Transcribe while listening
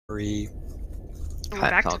We're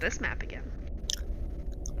back to this map again.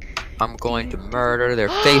 I'm going to murder their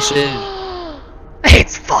faces.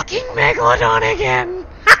 It's fucking Megalodon again!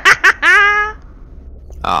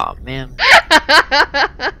 Oh man.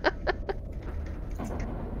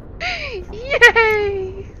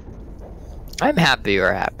 Yay! I'm happy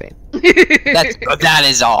you're happy. That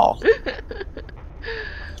is all.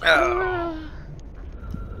 Oh.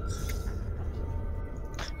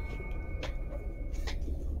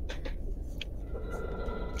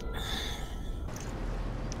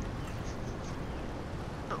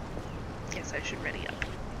 Guess I should ready up.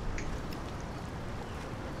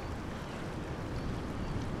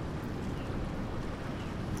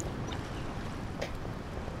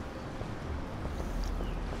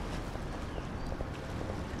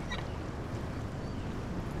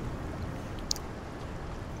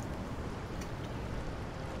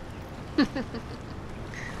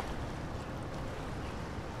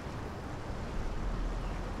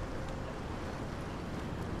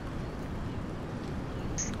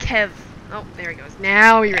 Kev. Oh, there he goes.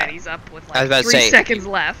 Now he readies up with like 3 seconds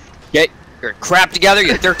left. Get your crap together,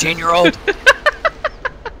 you 13-year-old. I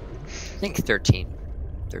think 13,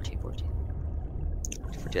 14.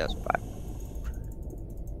 For 2005.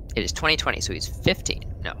 It is 2020, so he's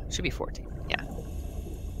 15. No, it should be 14. Yeah.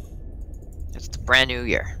 It's a brand new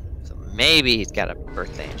year. So maybe he's got a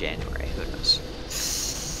birthday in January. Who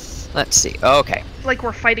knows? Let's see. Okay. Like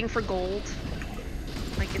we're fighting for gold.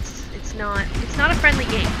 Like it's not a friendly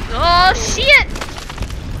game. Oh shit!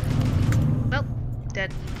 Well,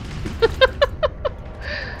 dead.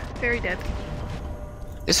 Very dead.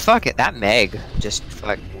 This that Meg just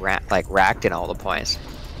racked in all the points.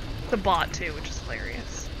 The bot too, which is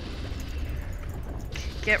hilarious.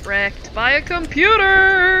 Get wrecked by a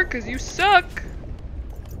computer, 'cause you suck.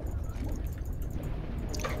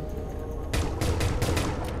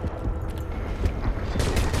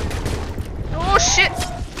 Oh shit!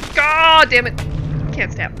 God damn it!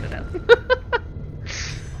 Can't stab him to death.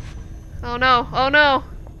 Oh no! Oh no!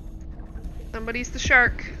 Somebody's the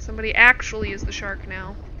shark. Somebody actually is the shark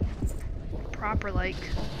now. Proper like.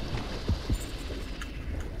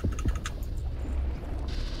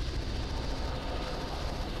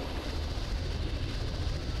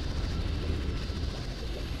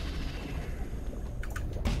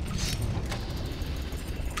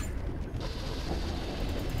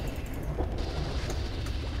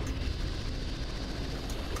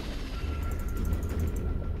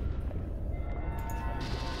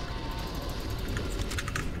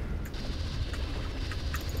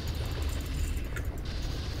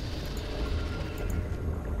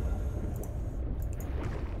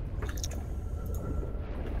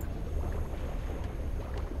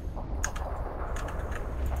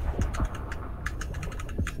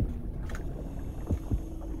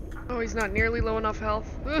 Oh, he's not nearly low enough health.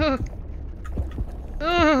 Ugh.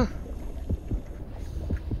 Ugh.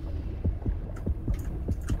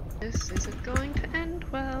 This isn't going to end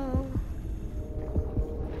well.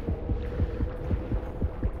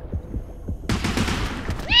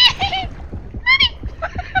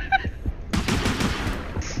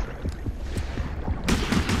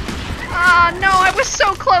 Ah, no, I was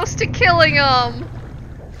so close to killing him!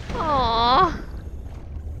 Aww.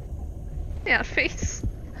 Yeah, face.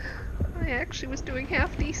 I actually was doing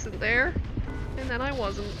half decent there, and then I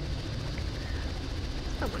wasn't.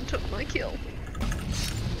 Someone took my kill.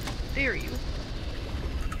 Dare you.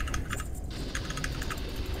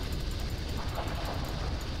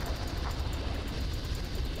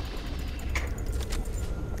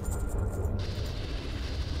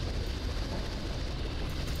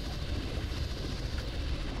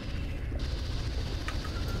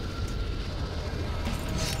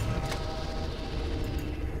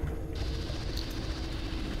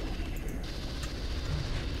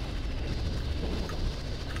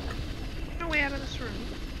 No way out of this room.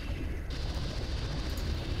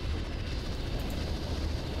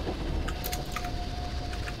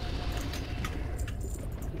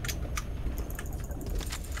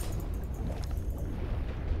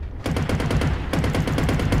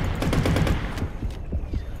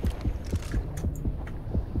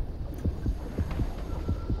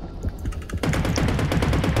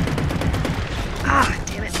 Ah,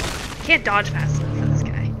 damn it. Can't dodge fast enough for this guy.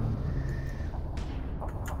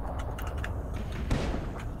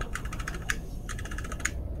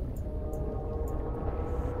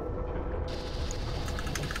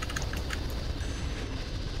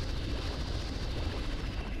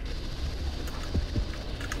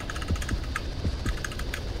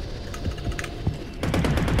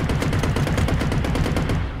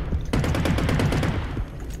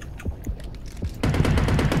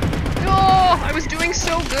 was doing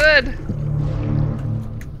so good.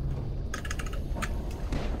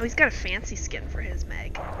 Oh, he's got a fancy skin for his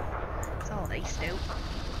Meg. It's all iced out.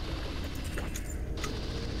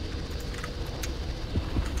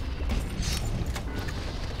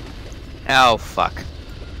 Oh fuck.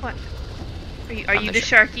 What? Are you the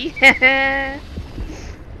sharky?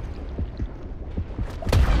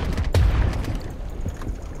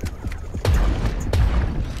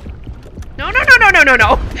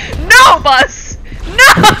 No, Bus!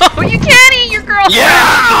 No! You can't eat your girlfriend! Yeah!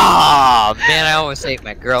 Oh, man, I almost ate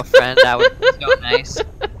my girlfriend. That would be so nice.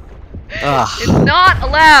 Ugh. It's not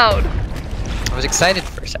allowed! I was excited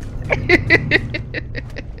for a second.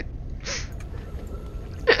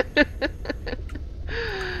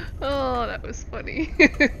 Oh, that was funny.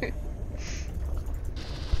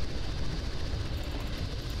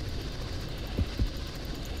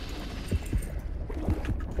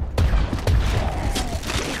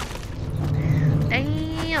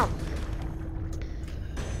 Damn.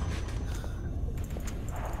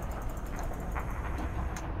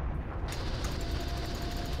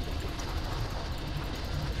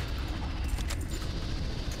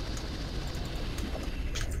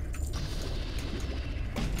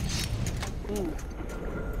 Ooh.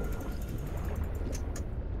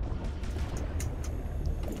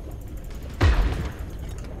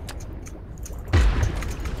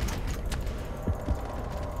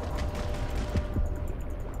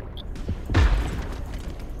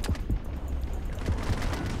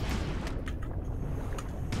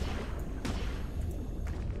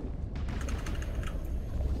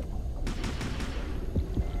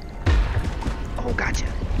 Oh, gotcha.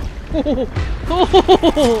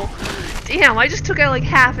 Damn, I just took out like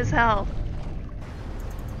half his health.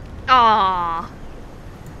 Aww.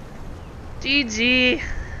 GG.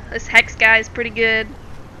 This Hex guy is pretty good.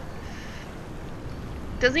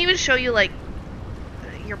 Doesn't even show you like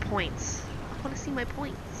your points. I want to see my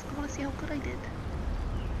points. I want to see how good I did.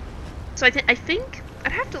 So I think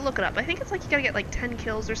I'd have to look it up. I think it's like you gotta get like 10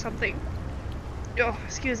 kills or something. Oh,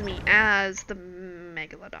 excuse me, as the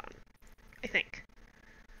Megalodon. I think.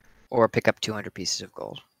 Or pick up 200 pieces of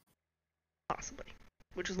gold. Possibly.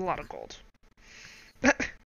 Which is a lot of gold.